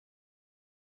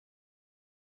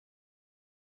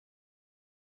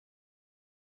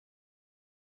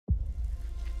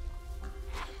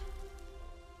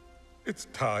It's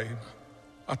time.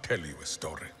 I'll tell you a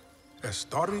story. A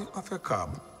story of a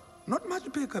cub, not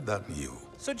much bigger than you.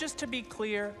 So just to be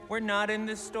clear, we're not in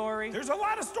this story? There's a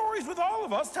lot of stories with all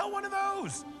of us. Tell one of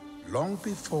those. Long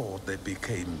before they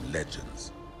became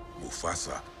legends,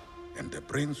 Mufasa and the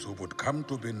prince who would come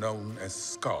to be known as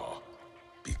Scar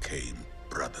became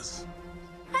brothers.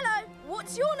 Hello,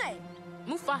 what's your name?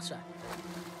 Mufasa.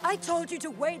 I told you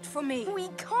to wait for me. We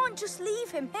can't just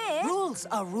leave him here. Rules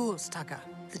are rules, Tucker.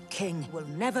 The king will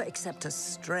never accept a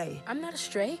stray. I'm not a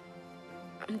stray.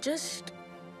 I'm just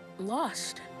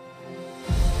lost.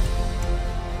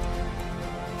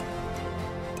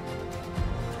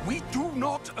 We do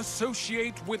not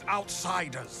associate with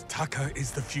outsiders. Tucker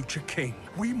is the future king.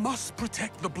 We must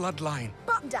protect the bloodline.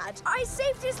 But, Dad, I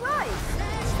saved his life.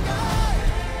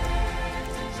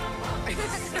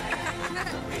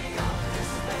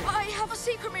 I have a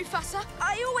secret, Mufasa.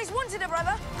 I always wanted a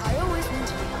brother. I always wanted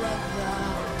a brother.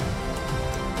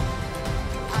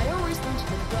 I always wanted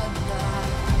a brother.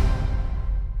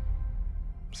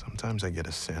 Sometimes I get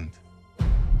a scent.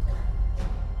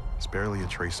 It's barely a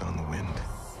trace on the wind.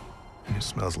 And it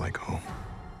smells like home.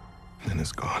 And then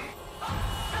it's gone.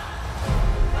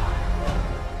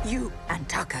 You and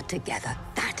Tucker together,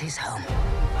 that is home.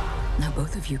 Now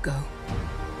both of you go.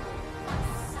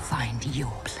 Find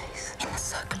your place in the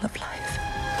circle of life.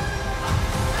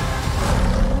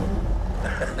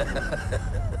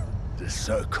 The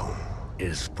circle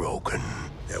is broken.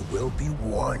 There will be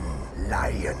one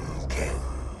Lion King.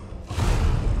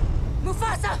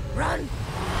 Mufasa, run!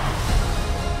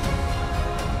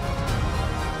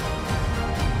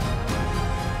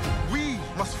 We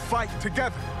must fight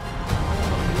together.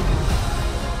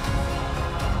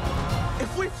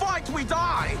 If we fight, we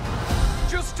die.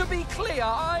 Just to be clear,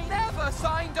 I never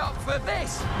signed up for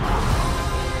this.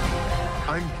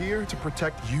 I'm here to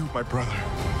protect you, my brother.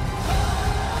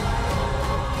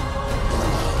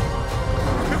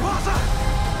 Mufasa!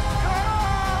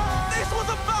 This was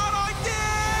a bad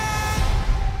idea!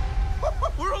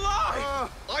 We're alive!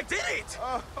 I did it!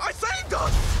 I saved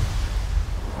us!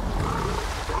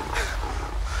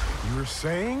 You were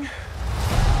saying?